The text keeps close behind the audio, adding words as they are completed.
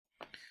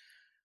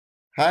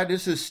Hi,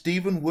 this is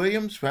Stephen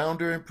Williams,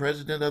 founder and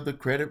president of the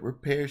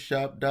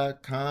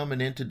creditrepairshop.com.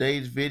 And in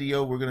today's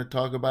video, we're going to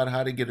talk about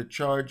how to get a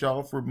charge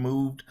off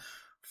removed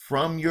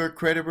from your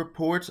credit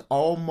reports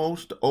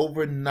almost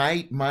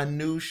overnight. My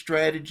new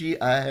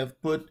strategy, I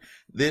have put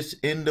this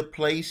into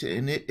place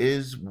and it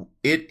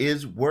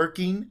is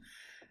working.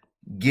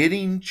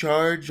 Getting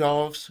charge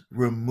offs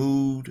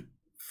removed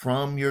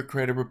from your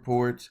credit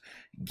reports,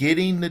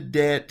 getting the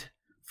debt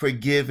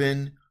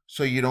forgiven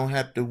so you don't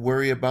have to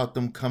worry about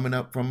them coming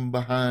up from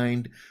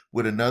behind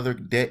with another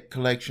debt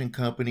collection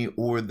company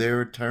or their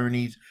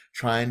attorneys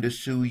trying to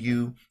sue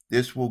you.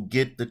 This will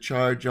get the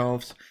charge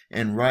offs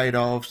and write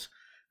offs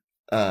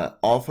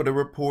off of the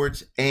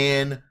reports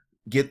and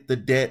get the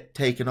debt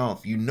taken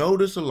off. You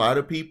notice a lot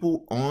of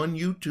people on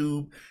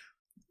YouTube,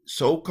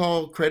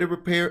 so-called credit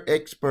repair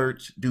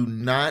experts, do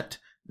not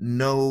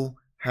know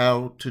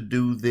how to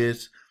do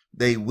this.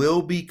 They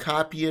will be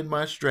copying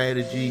my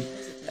strategy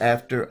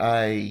after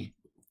I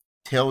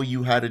tell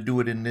you how to do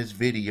it in this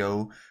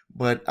video,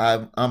 but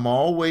I'm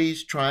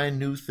always trying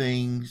new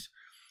things.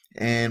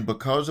 And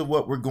because of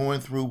what we're going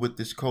through with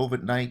this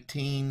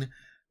COVID-19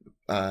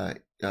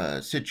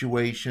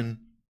 situation,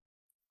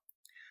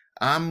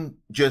 I'm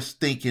just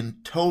thinking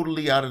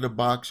totally out of the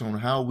box on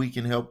how we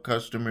can help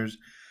customers,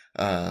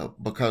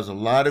 because a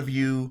lot of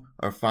you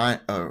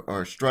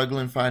are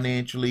struggling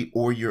financially,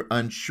 or you're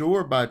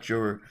unsure about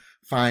your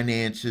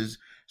finances.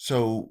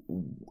 So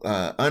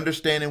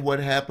understanding what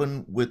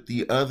happened with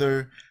the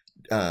other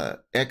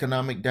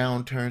economic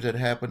downturns that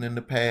happened in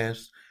the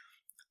past,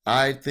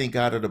 I think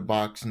out of the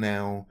box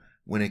now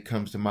when it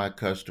comes to my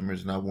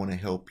customers, and I want to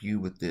help you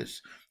with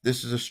this.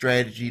 This is a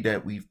strategy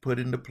that we've put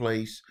into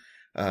place,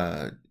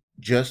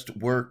 just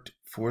worked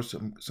for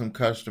some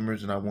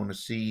customers, and I want to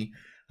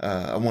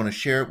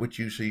share it with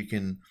you so you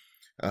can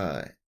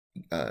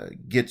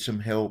get some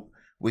help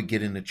with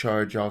getting the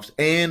charge-offs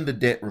and the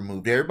debt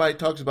removed. Everybody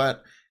talks about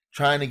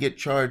trying to get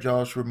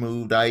charge-offs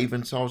removed. I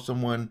even saw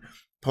someone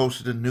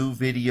posted a new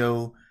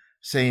video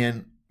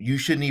saying you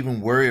shouldn't even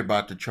worry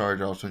about the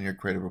charge-offs on your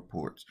credit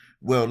reports.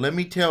 Well, let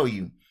me tell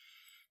you,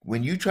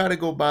 when you try to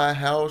go buy a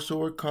house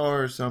or a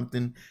car or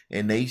something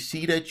and they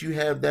see that you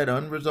have that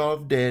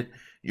unresolved debt,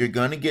 you're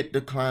going to get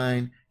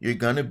declined. You're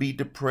going to be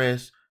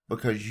depressed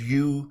because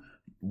you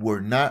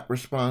were not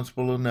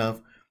responsible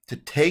enough to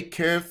take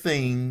care of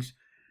things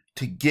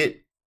to get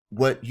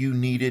what you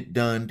needed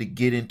done to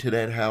get into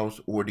that house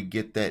or to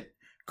get that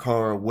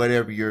car, or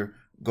whatever your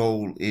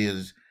goal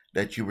is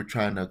that you were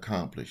trying to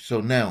accomplish. So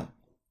now,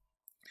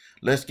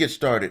 let's get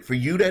started. For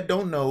you that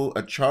don't know,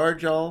 a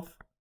charge off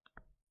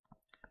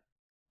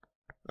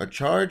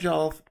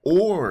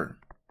or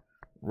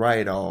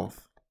write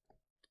off,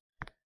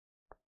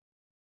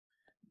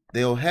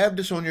 they'll have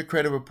this on your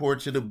credit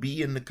reports. It'll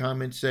be in the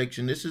comment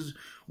section. This is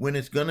when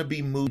it's going to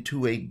be moved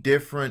to a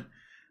different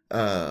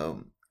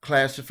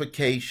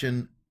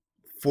classification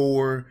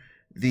for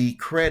the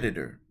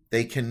creditor.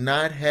 They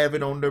cannot have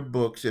it on their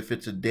books if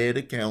it's a dead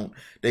account.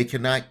 They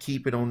cannot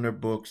keep it on their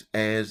books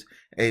as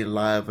a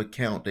live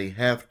account. They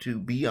have to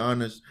be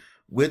honest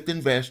with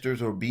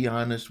investors, or be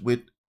honest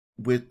with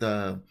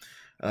how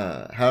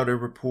they're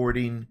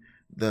reporting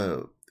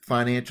the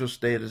financial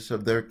status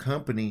of their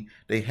company.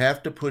 They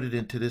have to put it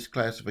into this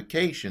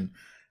classification,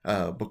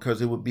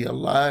 because it would be a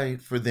lie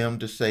for them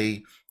to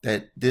say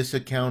that this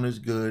account is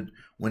good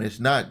when it's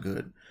not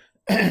good.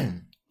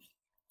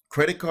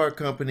 Credit card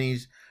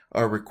companies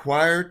are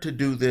required to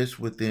do this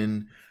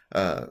within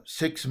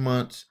 6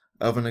 months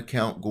of an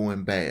account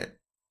going bad.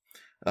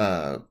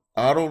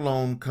 Auto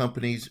loan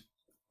companies,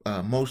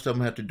 most of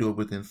them have to do it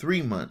within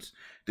 3 months.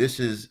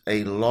 This is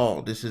a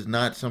law. This is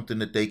not something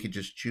that they could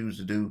just choose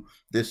to do.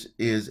 This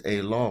is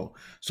a law.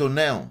 So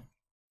now,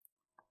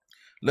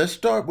 let's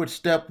start with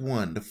step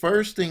one. The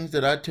first things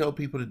that I tell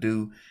people to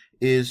do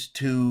is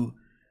to,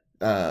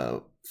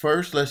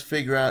 first, let's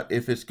figure out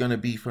if it's going to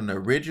be from the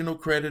original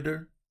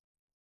creditor,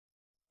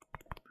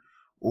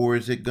 or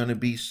is it going to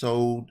be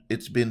sold?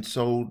 It's been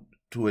sold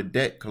to a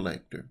debt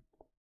collector.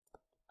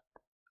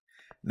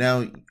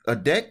 Now, a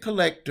debt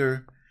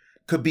collector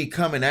could be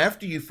coming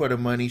after you for the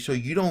money, so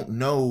you don't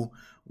know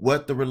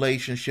what the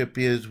relationship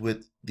is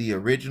with the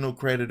original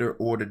creditor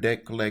or the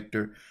debt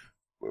collector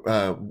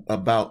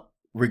about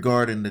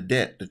regarding the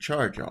debt, the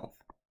charge-off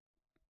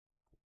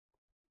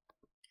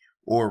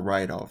or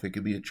write-off. It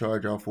could be a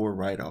charge-off or a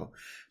write-off.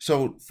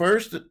 So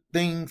first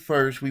thing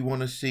first, we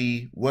want to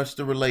see what's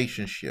the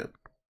relationship.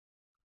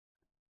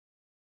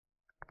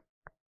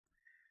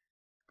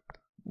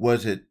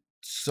 Was it,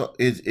 so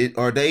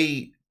are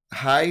they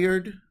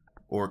hired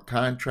or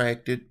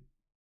contracted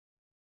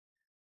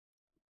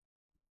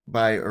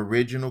by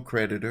original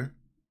creditor,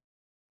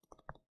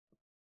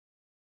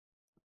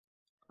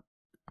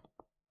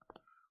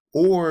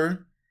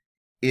 or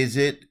is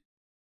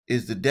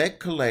the debt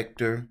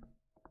collector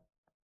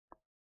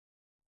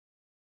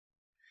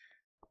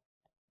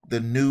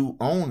the new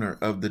owner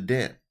of the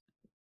debt?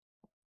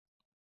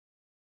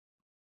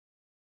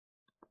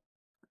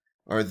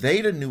 Are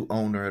they the new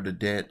owner of the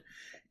debt?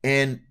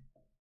 And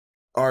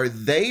are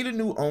they the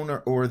new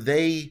owner, or are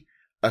they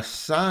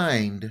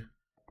assigned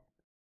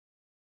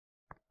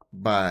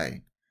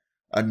by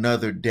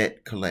another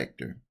debt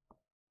collector.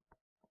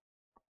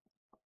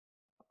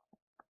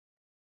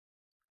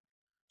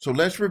 So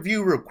let's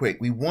review real quick.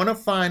 We want to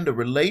find the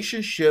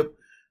relationship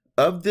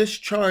of this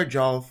charge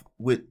off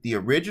with the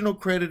original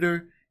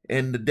creditor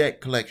and the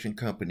debt collection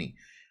company.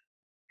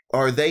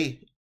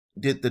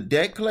 Did the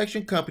debt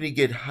collection company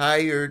get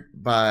hired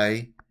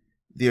by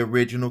the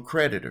original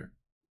creditor?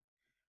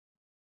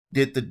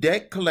 Did the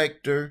debt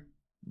collector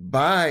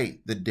buy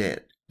the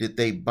debt? Did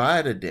they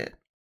buy the debt?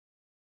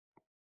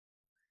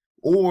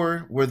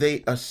 Or were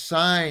they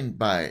assigned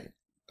by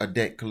a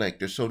debt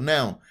collector? So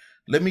now,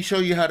 let me show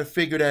you how to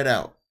figure that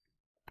out.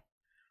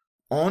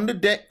 On the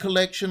debt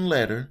collection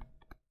letter,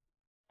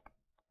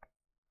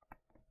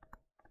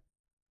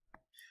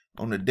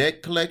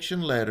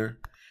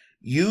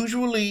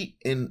 usually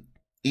in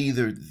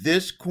either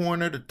this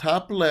corner, the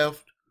top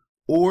left,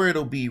 or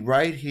it'll be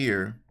right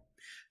here,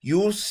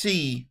 you'll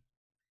see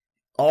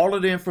all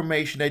of the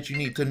information that you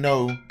need to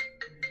know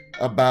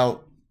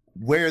about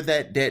where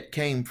that debt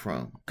came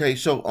from. Okay,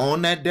 so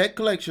on that debt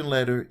collection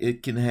letter,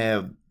 it can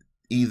have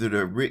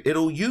either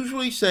it'll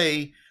usually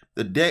say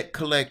the debt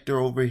collector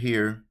over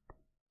here,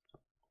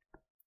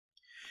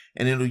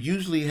 and it'll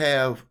usually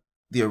have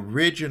the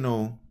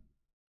original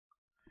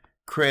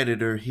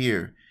creditor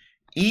here.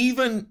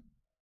 Even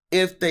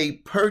if they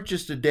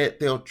purchase the debt,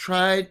 they'll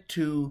try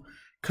to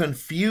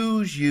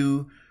confuse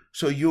you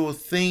so you'll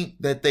think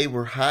that they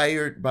were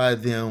hired by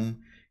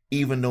them,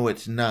 even though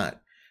it's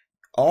not.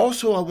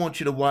 Also, I want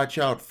you to watch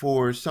out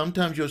for,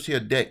 sometimes you'll see a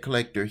debt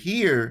collector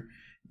here,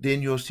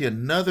 then you'll see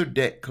another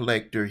debt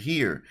collector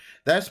here.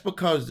 That's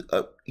because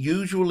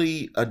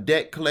usually a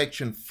debt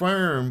collection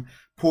firm,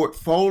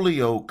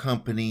 portfolio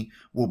company,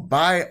 will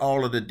buy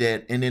all of the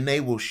debt and then they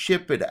will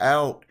ship it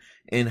out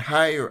and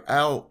hire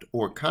out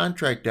or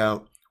contract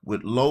out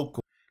with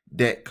local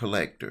debt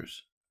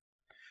collectors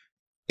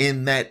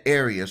in that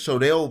area. So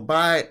they'll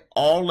buy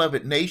all of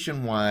it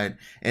nationwide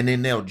and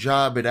then they'll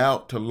job it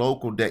out to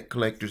local debt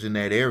collectors in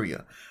that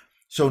area.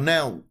 So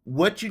now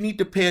what you need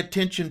to pay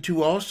attention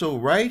to also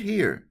right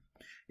here,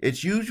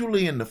 it's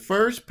usually in the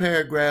first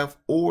paragraph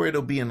or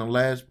it'll be in the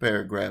last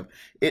paragraph.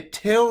 It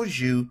tells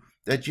you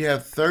that you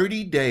have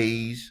 30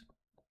 days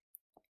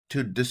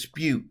to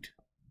dispute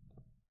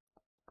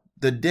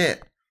the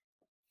debt.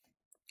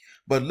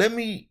 But let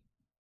me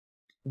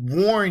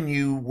warn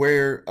you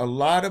where a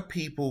lot of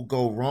people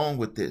go wrong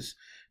with this.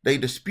 They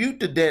dispute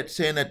the debt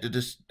saying that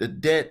the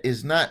debt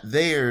is not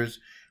theirs,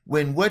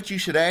 when what you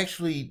should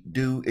actually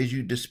do is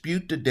you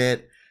dispute the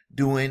debt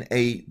doing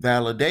a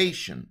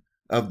validation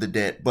of the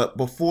debt. But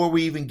before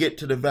we even get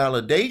to the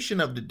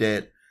validation of the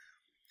debt,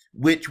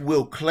 which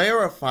will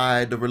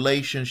clarify the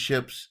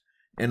relationships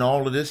and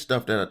all of this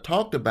stuff that I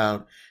talked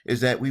about,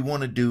 is that we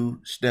want to do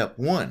step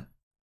one.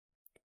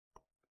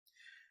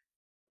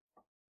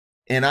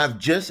 And I've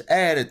just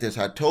added this.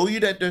 I told you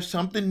that there's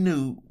something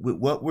new with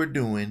what we're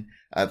doing.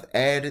 I've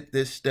added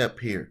this step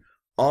here.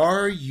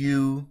 Are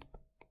you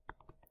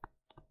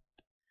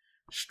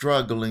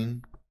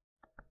struggling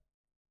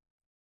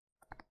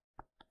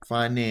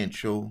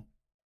financial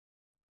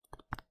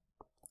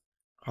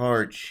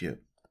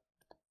hardship?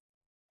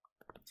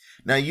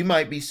 Now you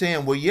might be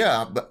saying, well,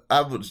 yeah, but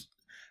I've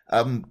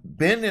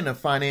been in a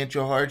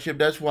financial hardship.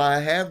 That's why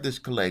I have this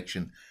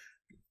collection.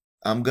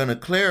 I'm going to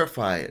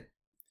clarify it.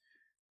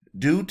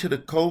 Due to the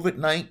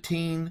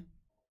COVID-19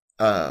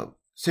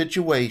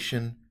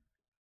 situation,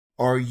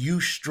 are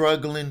you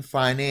struggling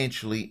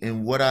financially?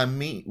 And what I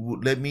mean,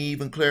 let me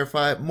even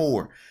clarify it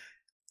more.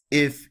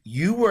 If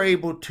you were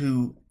able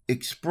to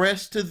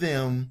express to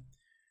them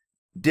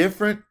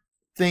different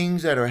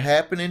things that are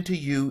happening to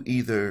you,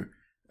 either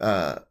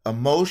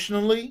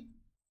emotionally,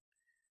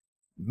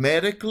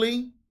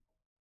 medically,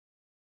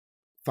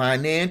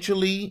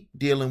 financially,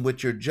 dealing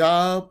with your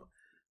job,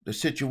 the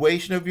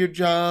situation of your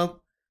job,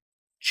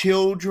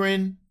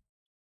 children,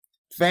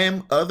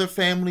 other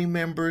family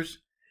members,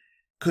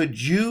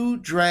 could you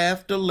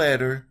draft a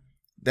letter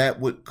that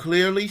would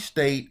clearly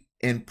state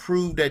and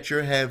prove that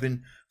you're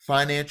having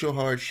financial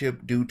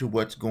hardship due to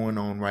what's going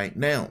on right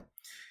now?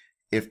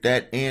 If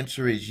that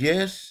answer is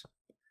yes,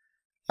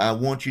 I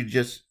want you to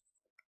just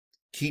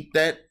keep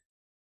that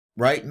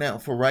right now.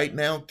 For right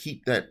now,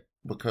 keep that,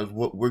 because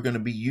what we're going to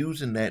be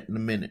using that in a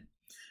minute.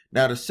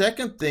 Now, the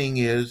second thing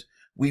is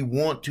we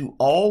want to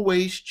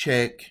always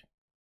check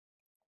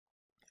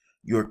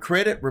your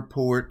credit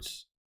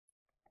reports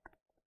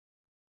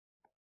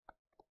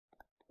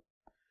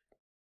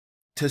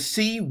to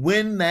see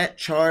when that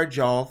charge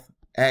off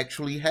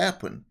actually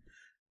happened.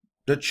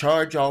 The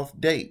charge off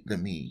date. Let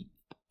me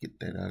get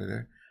that out of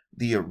there.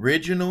 The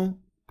original.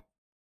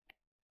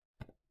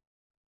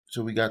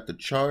 So we got the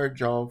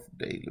charge off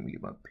date. Let me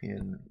get my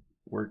pen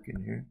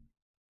working here.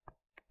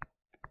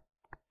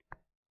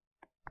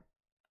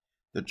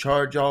 The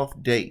charge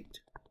off date.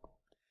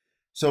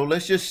 So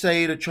let's just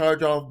say the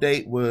charge off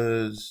date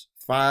was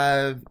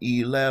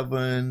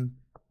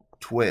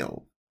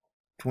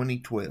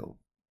 5/11/2012.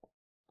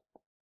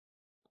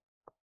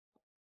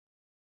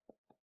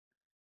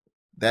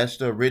 That's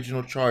the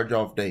original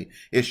charge-off date.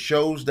 It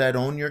shows that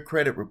on your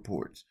credit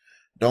reports.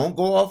 Don't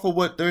go off of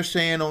what they're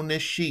saying on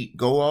this sheet.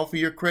 Go off of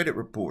your credit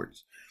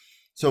reports.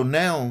 So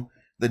now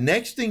the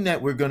next thing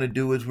that we're going to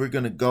do is we're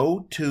going to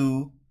go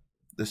to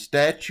the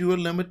statute of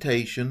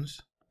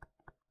limitations.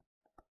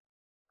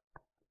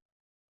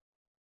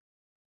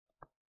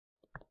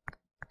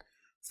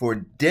 For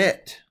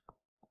debt,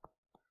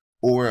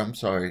 or I'm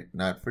sorry,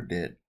 not for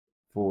debt,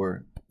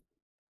 for,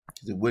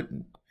 it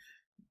wouldn't,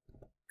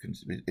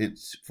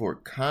 it's for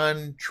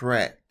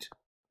contract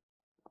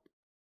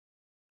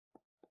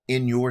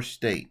in your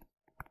state.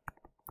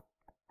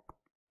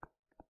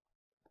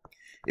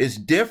 It's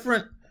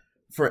different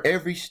for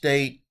every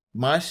state.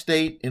 My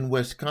state in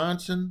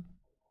Wisconsin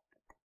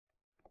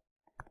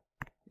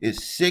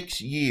is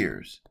 6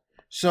 years.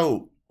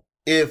 So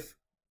if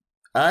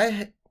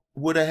I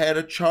would have had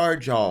a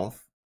charge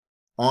off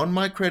on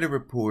my credit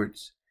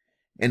reports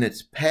and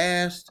it's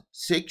past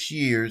 6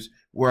 years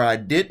where I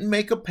didn't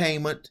make a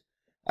payment,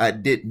 I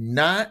did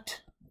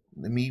not,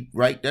 let me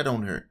write that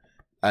on here,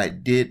 I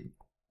did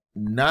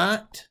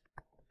not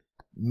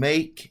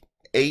make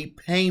a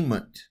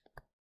payment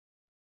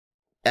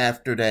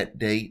after that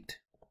date,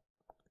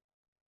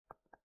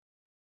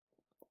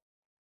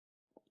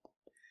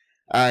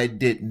 I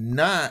did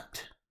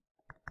not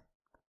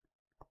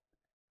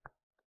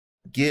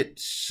get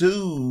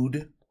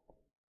sued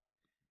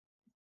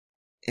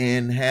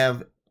and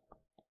have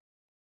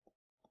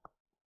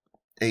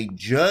a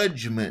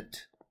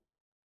judgment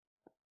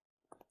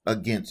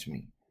against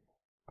me.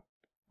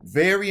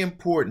 Very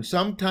important.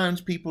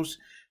 Sometimes people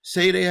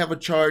say they have a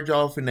charge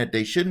off and that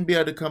they shouldn't be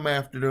able to come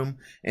after them,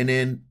 and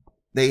then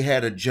they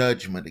had a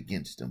judgment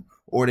against them,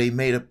 or they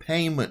made a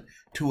payment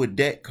to a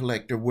debt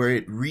collector where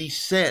it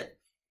reset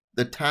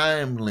the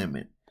time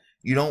limit.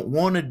 You don't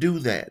want to do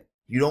that.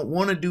 You don't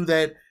want to do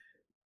that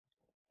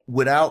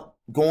without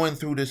going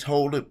through this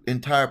whole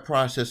entire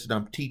process that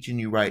I'm teaching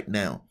you right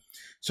now.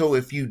 So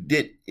if you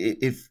did,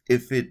 if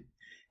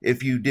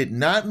you did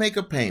not make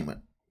a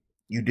payment,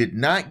 you did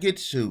not get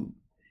sued,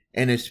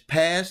 and it's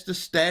past the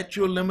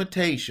statute of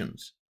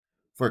limitations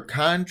for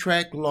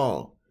contract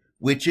law,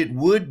 which it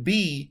would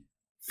be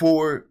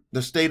for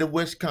the state of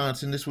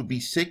Wisconsin, this would be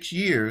 6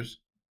 years,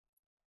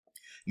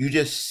 you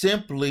just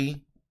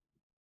simply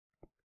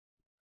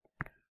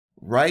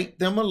write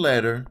them a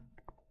letter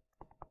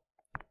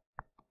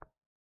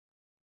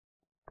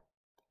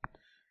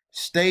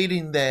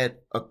stating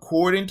that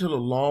according to the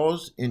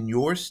laws in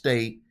your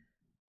state,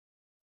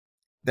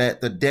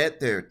 that the debt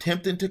they're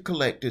attempting to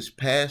collect is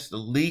past the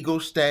legal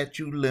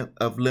statute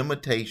of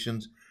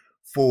limitations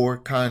for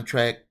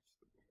contract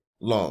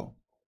law,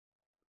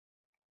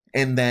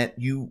 and that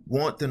you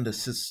want them to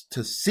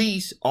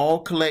cease all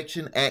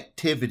collection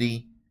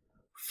activity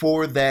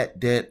for that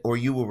debt, or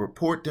you will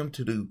report them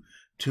to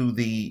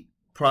the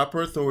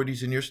proper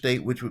authorities in your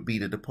state, which would be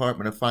the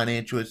Department of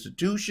Financial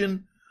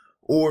Institution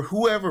or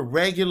whoever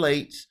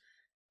regulates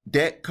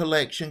debt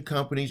collection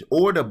companies,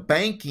 or the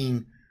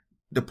banking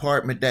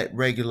department that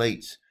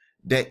regulates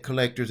debt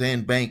collectors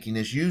and banking.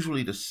 Is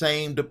usually the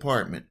same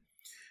department.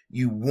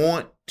 You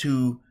want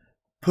to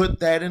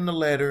put that in the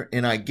letter,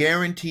 and I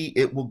guarantee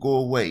it will go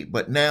away.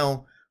 But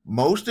now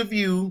most of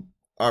you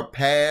are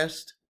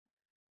past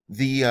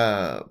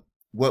the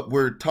what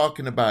we're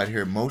talking about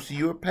here. Most of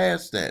you are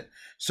past that.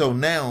 So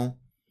now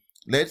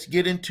let's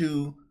get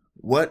into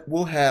what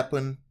will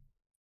happen,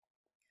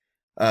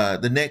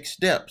 the next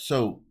step.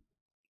 So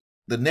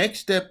the next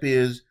step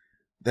is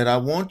that I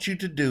want you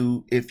to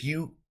do, if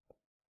you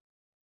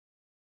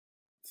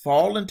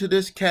fall into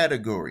this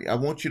category, I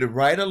want you to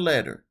write a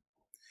letter.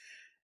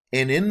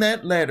 And in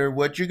that letter,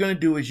 what you're going to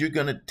do is you're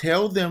going to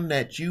tell them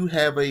that you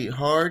have a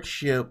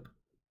hardship.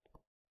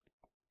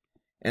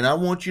 And I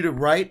want you to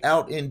write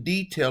out in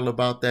detail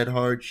about that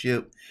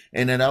hardship.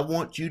 And then I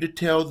want you to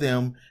tell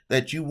them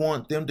that you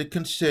want them to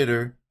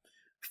consider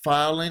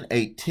filing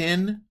a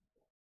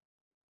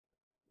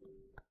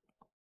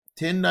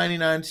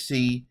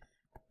 1099-C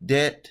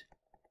debt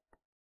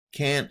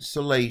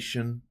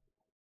cancellation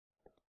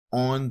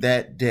on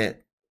that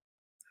debt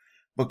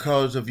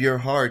because of your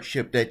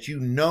hardship, that you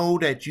know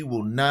that you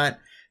will not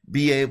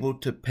be able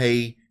to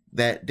pay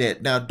that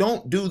debt. Now,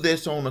 don't do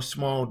this on a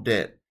small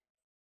debt.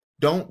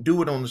 Don't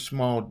do it on a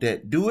small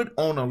debt. Do it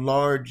on a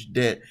large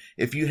debt.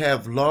 If you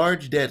have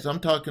large debts, I'm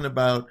talking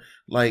about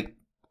like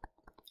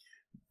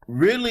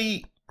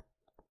really,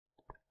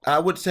 I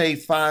would say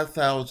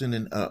 5,000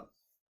 and up.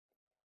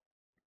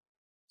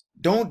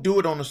 Don't do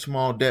it on a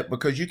small debt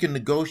because you can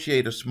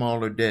negotiate a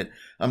smaller debt.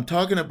 I'm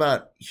talking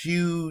about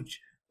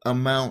huge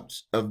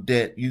amounts of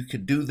debt. You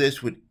could do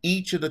this with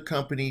each of the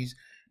companies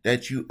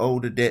that you owe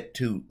the debt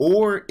to.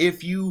 Or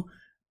if you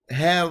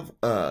have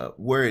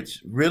where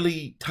it's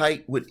really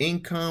tight with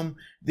income,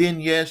 then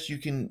yes, you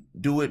can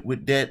do it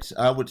with debts.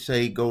 I would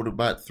say go to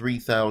about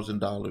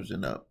 $3,000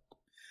 and up.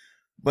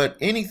 But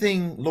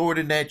anything lower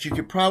than that, you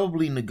could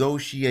probably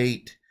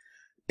negotiate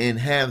and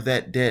have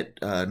that debt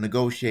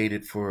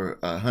negotiated for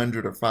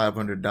 $100 or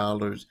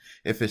 $500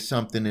 if it's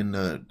something in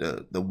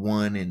the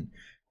 $1,000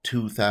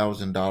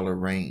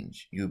 $2,000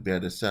 range. You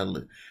better settle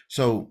it.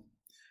 So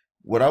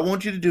what I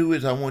want you to do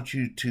is I want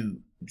you to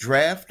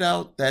draft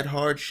out that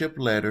hardship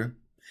letter,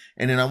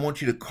 and then I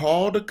want you to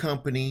call the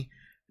company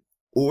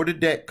or the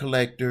debt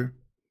collector,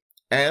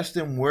 ask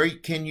them where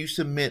can you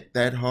submit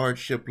that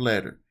hardship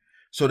letter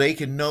so they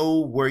can know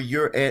where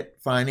you're at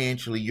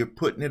financially. You're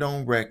putting it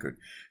on record.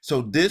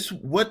 So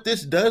what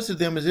this does to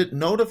them is it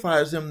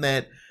notifies them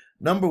that,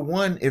 number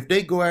one, if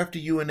they go after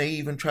you and they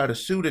even try to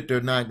sue it,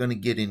 they're not going to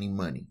get any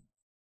money.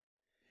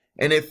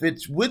 And if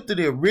it's with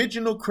the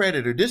original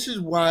creditor, this is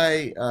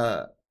why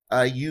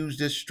I use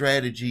this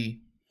strategy.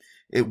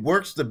 It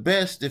works the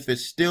best if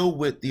it's still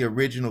with the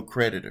original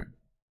creditor.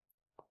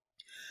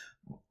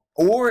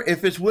 Or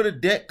if it's with a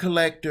debt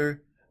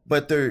collector,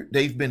 but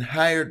they've been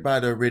hired by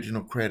the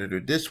original creditor.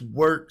 This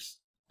works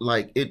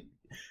like it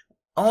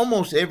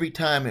almost every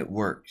time. It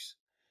works.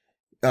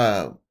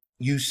 When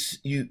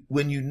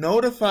you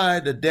notify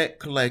the debt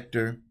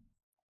collector,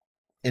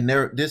 and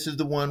this is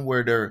the one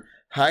where they're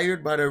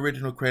hired by the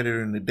original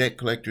creditor and the debt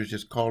collector is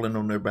just calling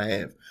on their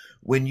behalf.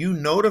 When you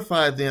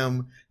notify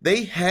them,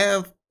 they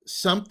have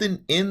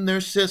something in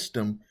their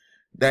system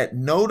that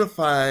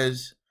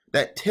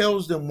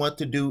tells them what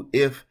to do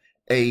if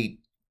a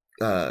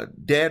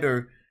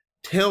debtor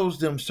tells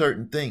them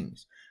certain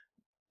things.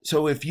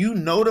 So if you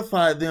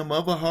notify them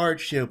of a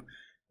hardship,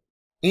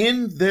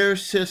 in their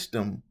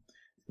system,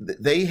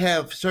 they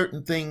have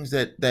certain things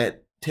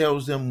that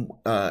tells them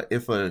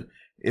if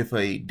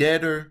a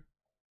debtor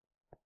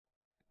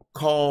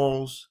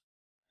calls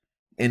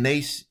and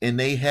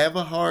they have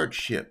a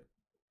hardship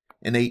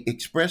and they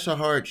express a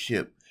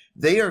hardship,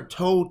 they are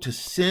told to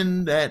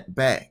send that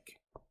back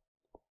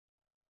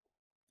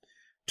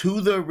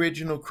to the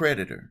original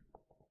creditor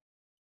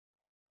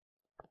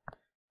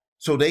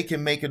so they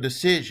can make a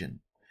decision.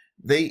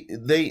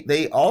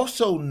 They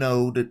also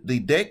know that the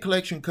debt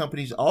collection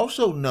companies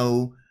also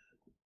know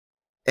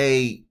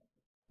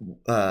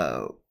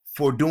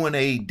for doing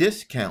a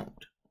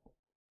discount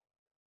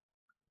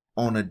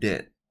on a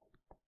debt.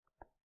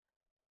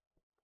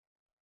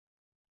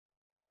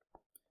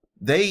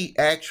 They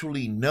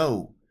actually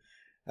know.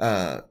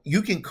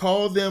 You can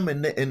call them,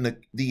 and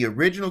the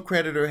original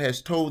creditor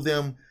has told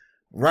them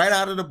right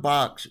out of the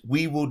box,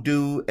 we will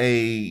do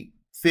a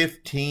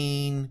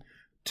 15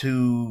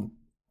 to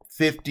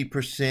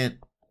 50%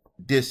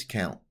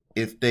 discount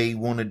if they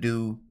want to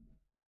do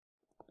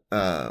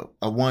a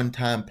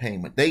one-time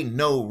payment. They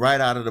know right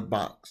out of the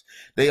box.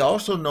 They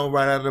also know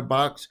right out of the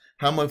box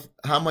how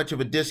much of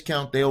a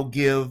discount they'll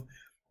give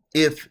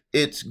if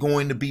it's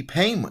going to be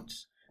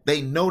payments.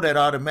 They know that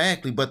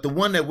automatically. But the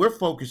one that we're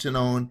focusing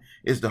on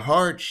is the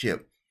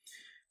hardship.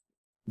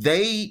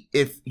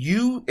 If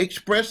you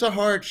express a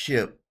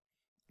hardship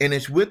and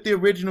it's with the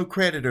original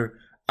creditor,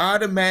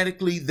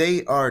 automatically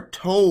they are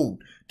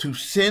told to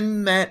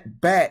send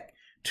that back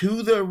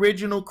to the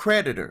original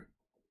creditor.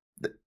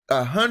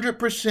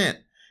 100%.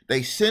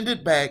 They send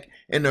it back,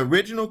 and the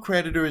original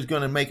creditor is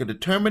going to make a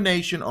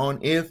determination on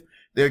if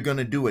they're going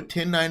to do a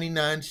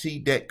 1099-C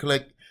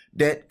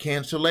debt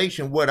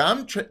cancellation. What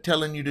I'm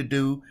telling you to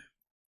do,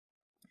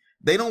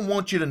 they don't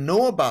want you to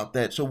know about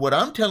that. So what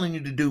I'm telling you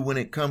to do when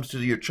it comes to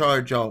your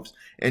charge-offs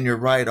and your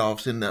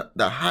write-offs and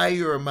the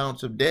higher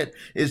amounts of debt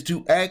is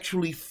to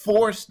actually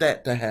force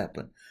that to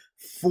happen.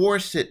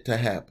 Force it to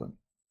happen.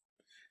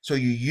 So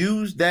you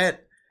use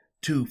that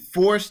to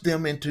force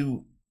them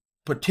into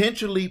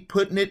potentially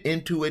putting it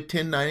into a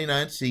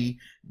 1099-C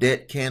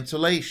debt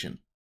cancellation.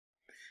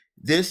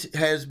 This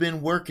has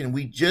been working.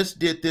 We just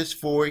did this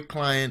for a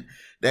client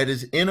that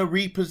is in a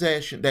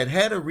repossession, that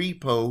had a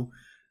repo.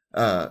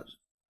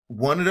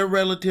 One of their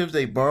relatives,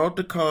 they borrowed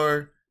the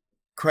car,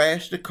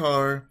 crashed the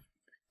car,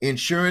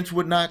 insurance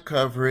would not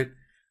cover it,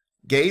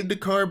 gave the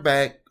car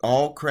back,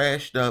 all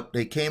crashed up.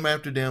 They came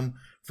after them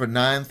for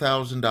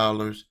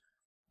 $9,000.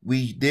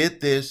 We did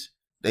this.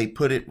 They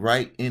put it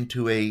right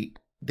into a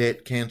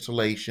debt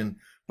cancellation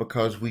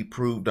because we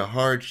proved a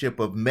hardship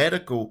of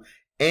medical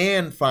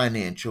and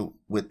financial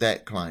with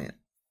that client.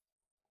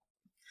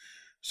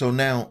 So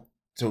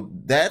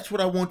that's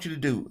what I want you to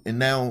do. And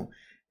now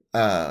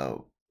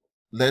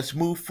let's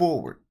move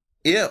forward.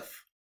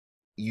 If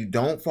you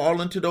don't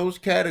fall into those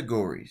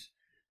categories,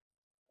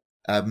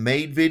 I've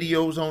made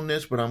videos on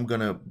this, but I'm going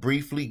to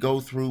briefly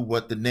go through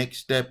what the next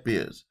step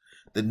is.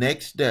 The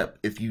next step,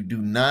 if you do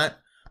not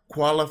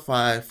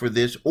qualify for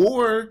this,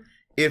 or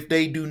if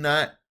they do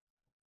not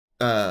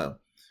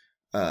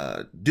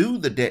do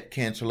the debt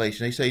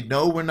cancellation, they say,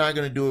 no, we're not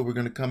going to do it, we're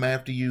going to come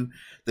after you.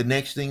 The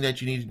next thing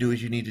that you need to do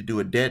is you need to do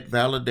a debt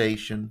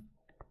validation.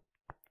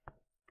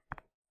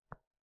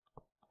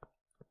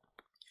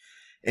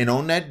 And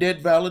on that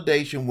debt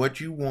validation, what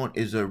you want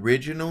is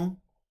original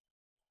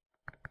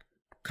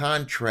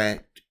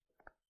contract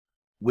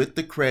with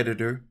the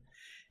creditor.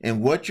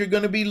 And what you're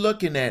going to be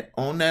looking at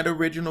on that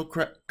original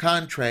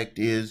contract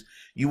is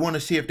you want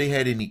to see if they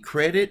had any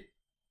credit,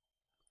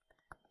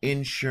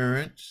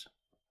 insurance.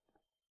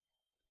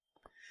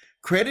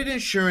 Credit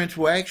insurance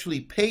will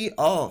actually pay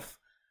off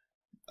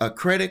a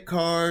credit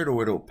card,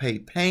 or it'll pay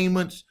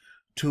payments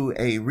to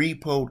a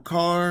repoed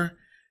car.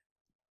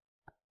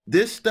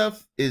 This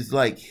stuff is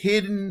like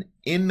hidden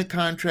in the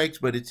contracts,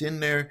 but it's in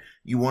there.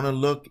 You want to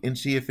look and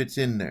see if it's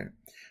in there.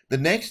 The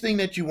next thing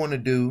that you want to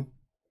do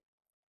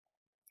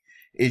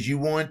is you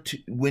want to,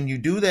 when you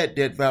do that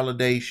debt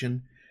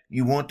validation,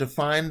 you want to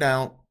find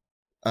out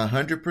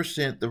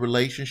 100% the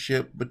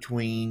relationship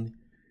between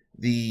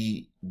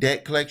the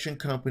debt collection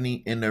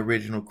company and the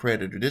original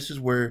creditor. This is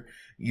where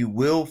you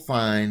will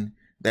find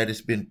that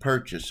it's been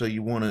purchased. So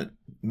you want to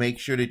make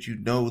sure that you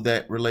know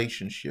that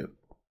relationship.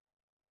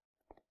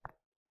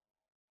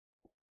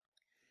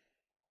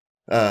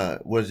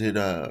 Was it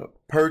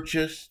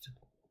purchased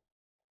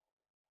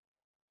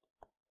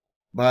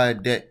by a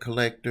debt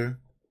collector,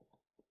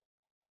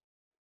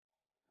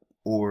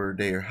 or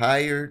they're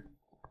hired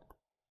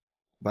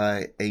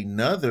by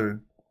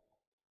another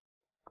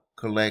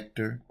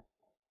collector,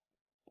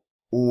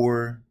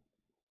 or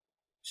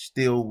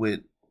still with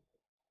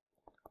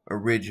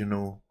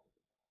original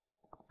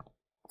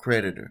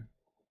creditor?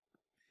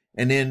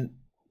 And then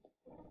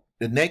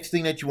the next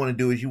thing that you want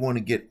to do is you want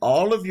to get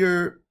all of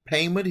your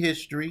payment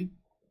history,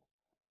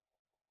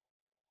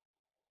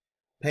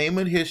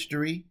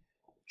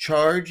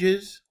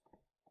 charges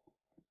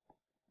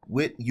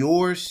with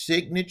your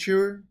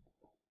signature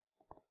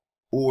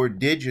or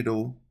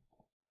digital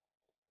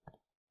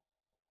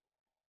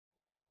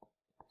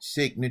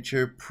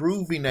signature,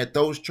 proving that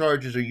those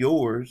charges are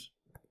yours.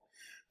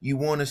 You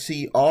want to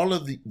see all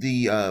of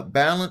the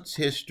balance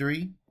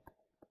history,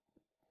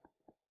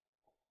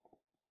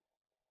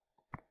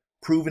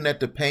 proving that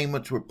the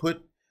payments were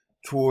put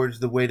towards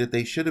the way that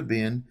they should have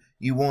been.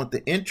 You want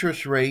the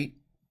interest rate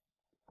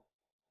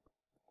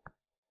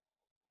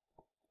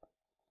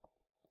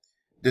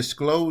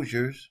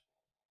disclosures.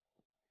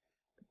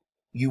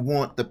 You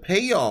want the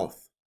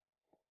payoff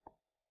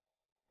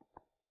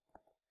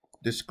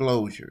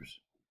disclosures.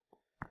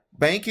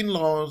 Banking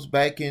laws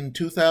back in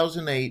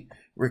 2008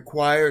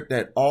 required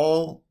that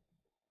all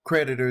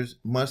creditors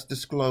must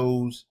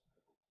disclose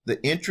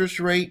the interest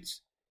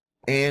rates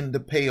and the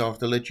payoff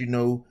to let you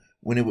know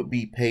when it would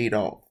be paid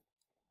off.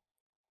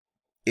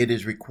 It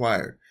is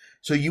required.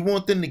 So you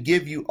want them to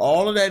give you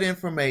all of that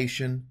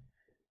information,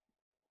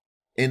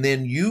 and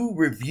then you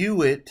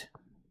review it.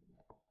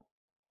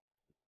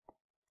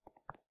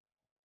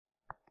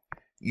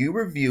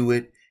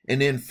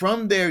 And then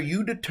from there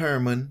you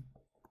determine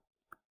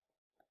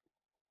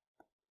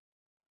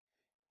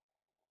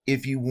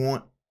if you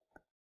want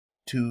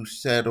to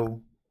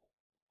settle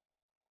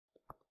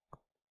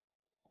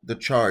the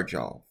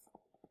charge-off.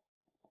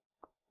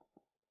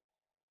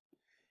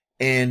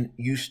 And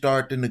you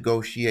start the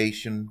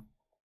negotiation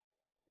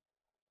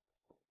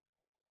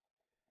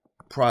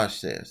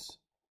process.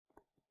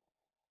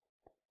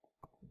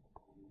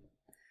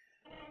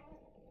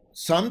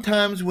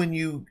 Sometimes when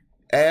you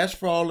ask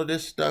for all of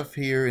this stuff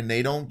here and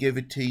they don't give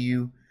it to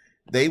you,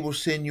 they will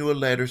send you a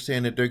letter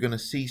saying that they're going to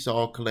cease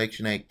all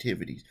collection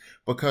activities,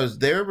 because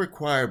they're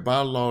required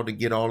by law to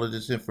get all of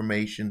this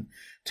information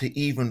to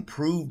even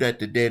prove that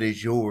the debt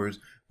is yours.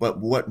 But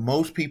what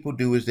most people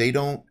do is they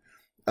don't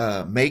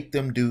make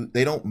them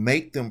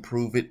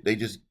prove it. They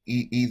just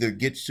either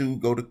get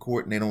sued, go to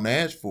court, and they don't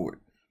ask for it.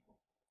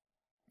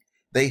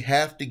 They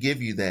have to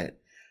give you that.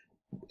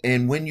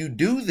 And when you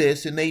do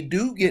this, and they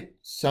do get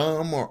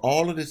some or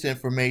all of this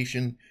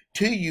information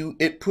to you,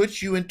 it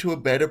puts you into a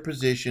better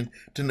position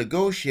to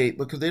negotiate,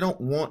 because they don't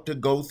want to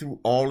go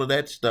through all of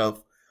that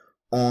stuff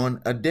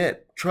on a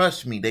debt.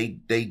 Trust me,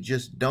 they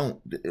just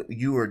don't.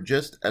 You are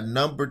just a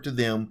number to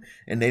them,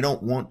 and they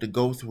don't want to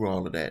go through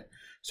all of that.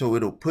 So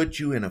it'll put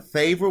you in a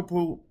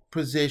favorable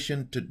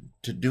position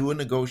to do a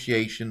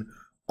negotiation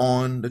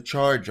on the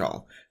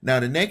charge-off.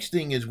 Now, the next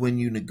thing is when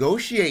you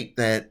negotiate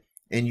that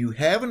and you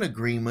have an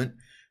agreement,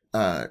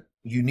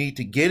 you need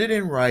to get it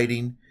in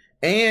writing,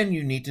 and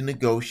you need to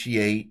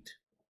negotiate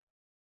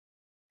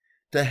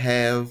to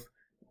have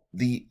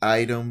the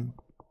item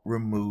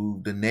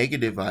removed, the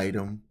negative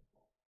item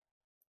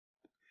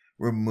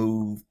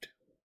removed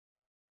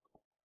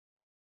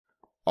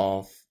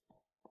off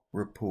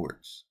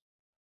reports.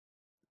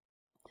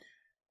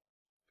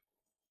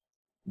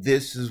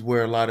 This is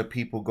where a lot of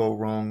people go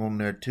wrong on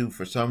there too.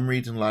 For some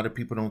reason, a lot of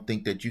people don't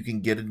think that you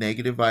can get a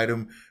negative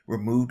item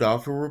removed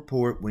off a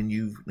report when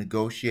you've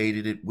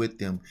negotiated it with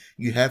them.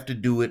 You have to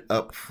do it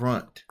up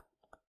front.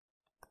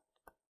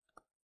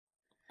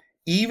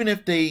 Even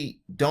if they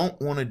don't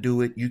want to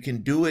do it, you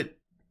can do it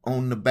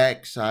on the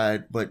back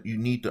side, but you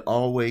need to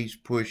always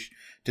push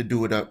to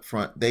do it up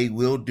front. They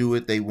will do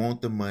it. They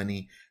want the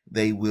money.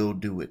 They will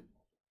do it.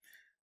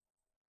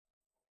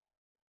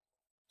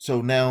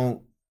 So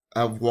now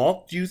I've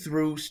walked you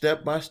through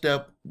step by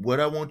step what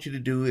I want you to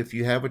do. If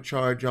you have a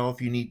charge off,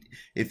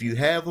 if you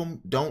have them,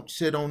 don't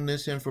sit on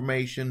this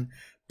information.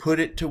 Put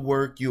it to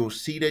work. You'll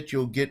see that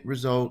you'll get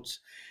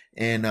results.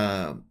 And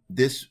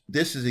this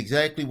is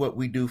exactly what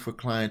we do for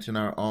clients in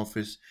our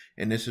office,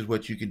 and this is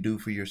what you can do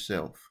for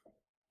yourself.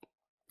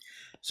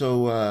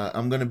 So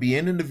I'm going to be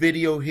ending the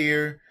video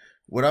here.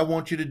 What I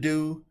want you to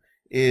do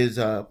is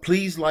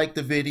please like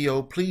the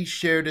video. Please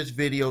share this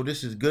video.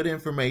 This is good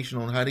information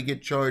on how to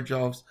get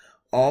charge-offs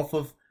off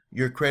of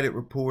your credit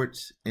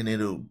reports, and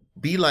it'll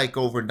be like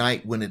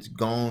overnight when it's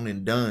gone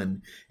and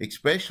done,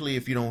 especially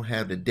if you don't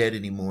have the debt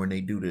anymore and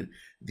they do the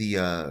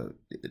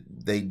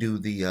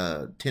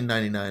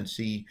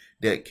 1099-C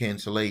debt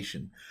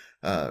cancellation.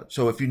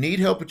 So if you need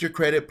help with your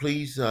credit,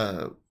 please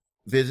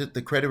visit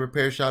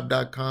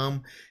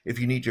thecreditrepairshop.com. If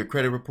you need your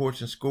credit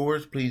reports and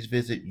scores, please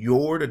visit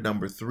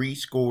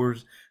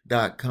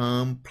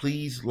scores.com.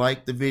 Please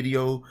like the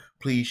video,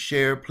 please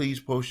share, please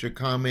post your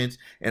comments,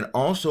 and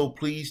also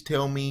please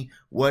tell me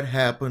what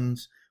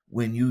happens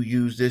when you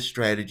use this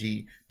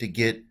strategy to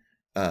get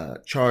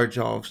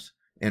charge-offs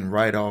and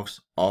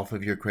write-offs off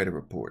of your credit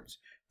reports.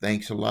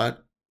 Thanks a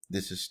lot.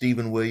 This is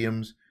Stephen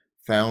Williams,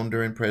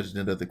 founder and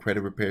president of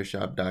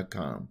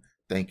thecreditrepairshop.com.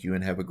 Thank you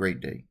and have a great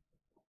day.